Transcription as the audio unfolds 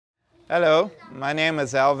Hello, my name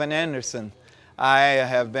is Alvin Anderson. I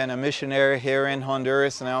have been a missionary here in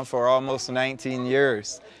Honduras now for almost 19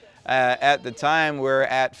 years. At the time, we're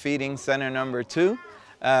at Feeding Center number 2.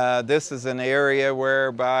 This is an area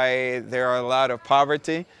whereby there are a lot of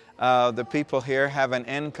poverty. The people here have an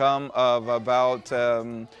income of about,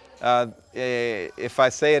 if I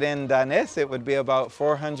say it in Danes, it would be about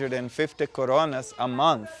 450 coronas a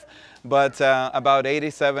month, but about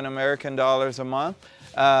 87 American dollars a month.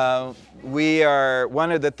 One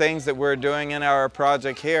of the things that we're doing in our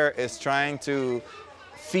project here is trying to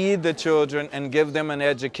feed the children and give them an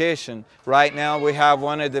education. Right now we have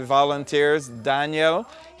one of the volunteers, Daniel.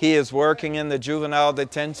 He is working in the juvenile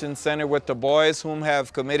detention center with the boys whom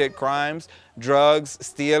have committed crimes, drugs,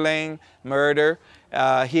 stealing, murder.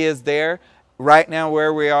 He is there. Right now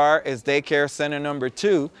where we are is daycare center number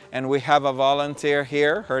 2, and we have a volunteer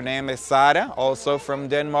here. Her name is Sara, also from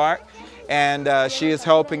Denmark. And she is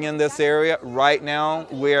helping in this area. Right now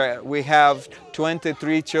we have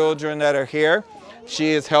 23 children that are here.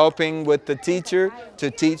 She is helping with the teacher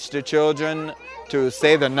to teach the children to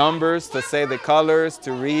say the numbers, to say the colors,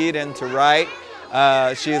 to read and to write.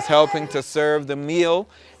 She is helping to serve the meal.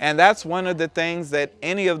 And that's one of the things that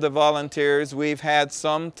any of the volunteers, we've had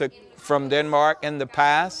some from Denmark in the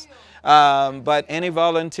past. But any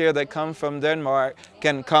volunteer that comes from Denmark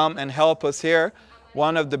can come and help us here.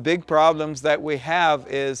 One of the big problems that we have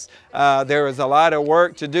is there is a lot of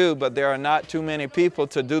work to do, but there are not too many people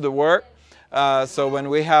to do the work. So when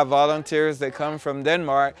we have volunteers that come from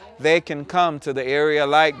Denmark, they can come to the area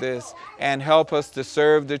like this and help us to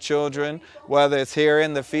serve the children, whether it's here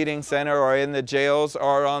in the feeding center or in the jails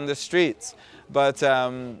or on the streets. But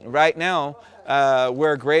right now,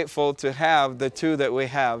 we're grateful to have the 2 that we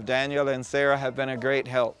have. Daniel and Sarah have been a great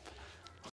help.